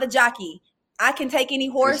 I mean, I'm the jockey. I can take any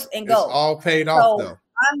horse and go. It's all paid off though.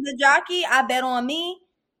 I'm the jockey. I bet on me.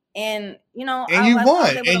 And, and you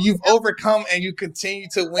won and you've overcome and you continue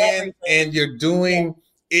to win everything. And you're doing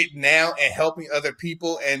it now and helping other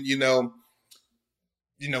people. And,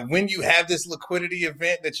 when you have this liquidity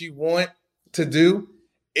event that you want to do,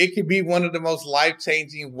 it could be one of the most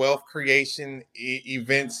life-changing wealth creation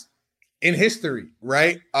events in history,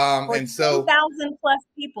 right? And so 10,000 plus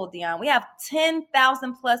people, Dion. We have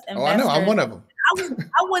 10,000 plus investors. Oh, I know. I'm one of them.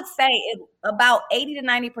 I would say about 80 to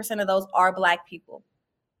 90% of those are Black people.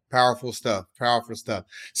 Powerful stuff. Powerful stuff.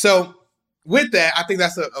 So with that, I think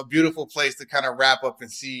that's a beautiful place to kind of wrap up and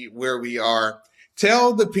see where we are.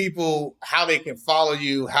 Tell the people how they can follow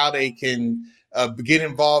you, how they can get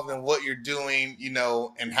involved in what you're doing,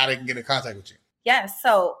 and how they can get in contact with you. Yes.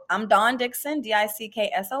 So I'm Dawn Dickson, Dickson,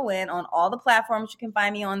 on all the platforms. You can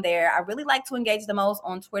find me on there. I really like to engage the most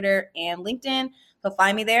on Twitter and LinkedIn. So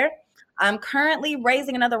find me there. I'm currently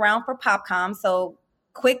raising another round for PopCom. So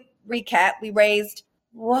quick recap. We raised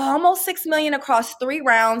well, almost 6 million across 3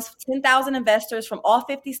 rounds, 10,000 investors from all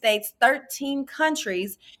 50 states, 13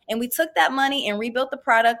 countries. And we took that money and rebuilt the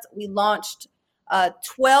product. We launched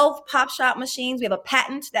 12 Pop Shop machines. We have a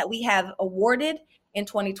patent that we have awarded in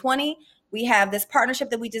 2020. We have this partnership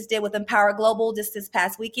that we just did with Empower Global just this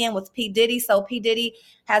past weekend with P. Diddy. So P. Diddy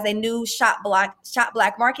has a new Shop Black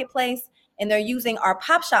marketplace, and they're using our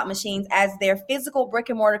Pop Shop machines as their physical brick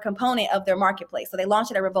and mortar component of their marketplace. So they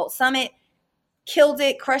launched it at Revolt Summit. Killed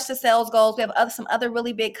it, crushed the sales goals. We have some other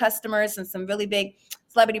really big customers and some really big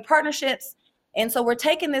celebrity partnerships. And so we're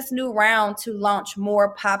taking this new round to launch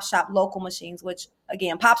more Pop Shop Local machines, which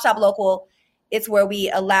again, Pop Shop Local, it's where we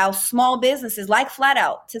allow small businesses like Flat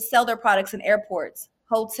Out to sell their products in airports,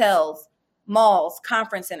 hotels, malls,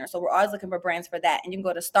 conference centers. So we're always looking for brands for that. And you can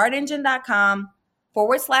go to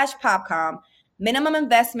startengine.com/Popcom. Minimum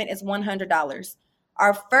investment is $100.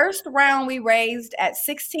 Our first round we raised at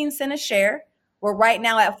 16 cents a share. We're right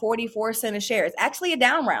now at 44 cents a share. It's actually a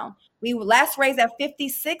down round. We last raised at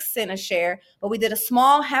 56 cents a share, but we did a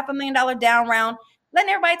small $500,000 down round, letting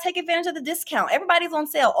everybody take advantage of the discount. Everybody's on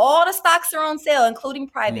sale. All the stocks are on sale, including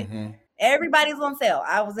private. Everybody's on sale.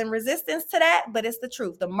 I was in resistance to that, but it's the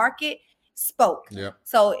truth. The market spoke. Yep.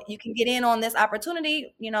 So you can get in on this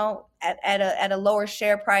opportunity, at a lower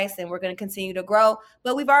share price, and we're going to continue to grow.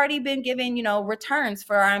 But we've already been giving, returns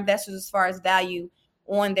for our investors as far as value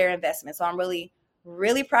on their investment. So I'm really,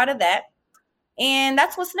 really proud of that. And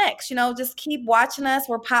that's what's next. Just keep watching us.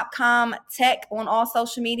 We're Popcom Tech on all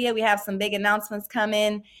social media. We have some big announcements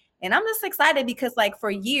coming. And I'm just excited because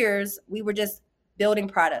for years, we were just building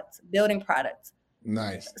products.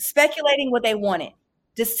 Nice. Speculating what they wanted.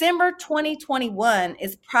 December 2021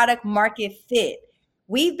 is product market fit.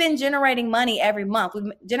 We've been generating money every month.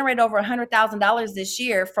 We've generated over $100,000 this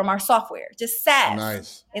year from our software, just SaaS.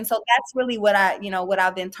 Nice. And so that's really what I've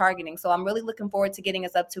been targeting. So I'm really looking forward to getting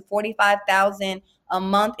us up to 45,000 a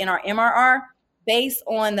month in our MRR based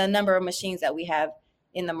on the number of machines that we have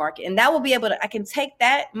in the market. And that will be I can take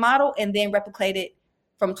that model and then replicate it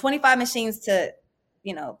from 25 machines to,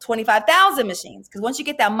 25,000 machines. Because once you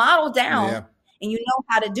get that model down and you know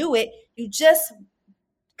how to do it, you just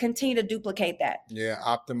continue to duplicate that. Yeah,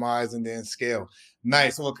 optimize and then scale.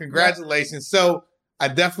 Nice. Well, congratulations. So I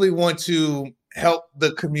definitely want to help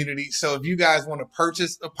the community. So if you guys want to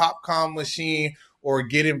purchase a Popcom machine or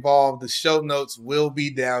get involved, the show notes will be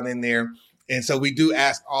down in there. And so we do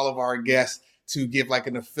ask all of our guests to give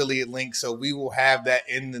an affiliate link. So we will have that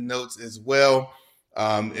in the notes as well.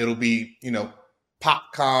 It'll be,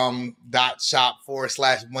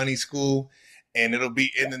 popcom.shop/money school. And it'll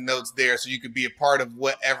be in the notes there. So you could be a part of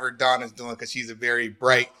whatever Dawn is doing because she's a very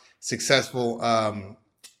bright, successful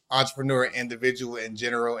entrepreneur, individual in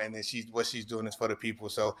general. And then what she's doing is for the people.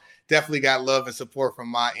 So definitely got love and support from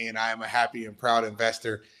my end. I am a happy and proud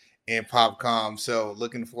investor in Popcom. So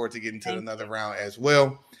looking forward to getting to another round as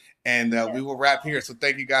well. And we will wrap here. So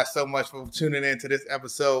thank you guys so much for tuning in to this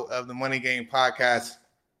episode of the Money Game Podcast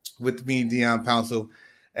with me, Dion Pouncil.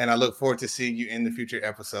 And I look forward to seeing you in the future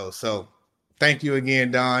episodes. So thank you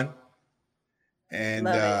again, Dawn. And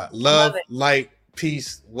love, light,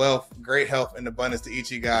 peace, wealth, great health, and abundance to each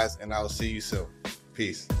of you guys. And I will see you soon.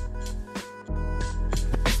 Peace.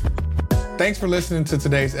 Thanks for listening to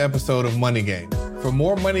today's episode of Money Game. For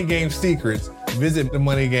more Money Game secrets, visit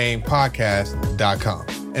themoneygamepodcast.com.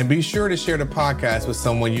 And be sure to share the podcast with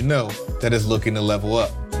someone you know that is looking to level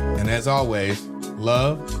up. And as always,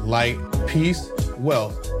 love, light, peace,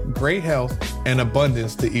 wealth, great health, and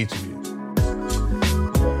abundance to each of you.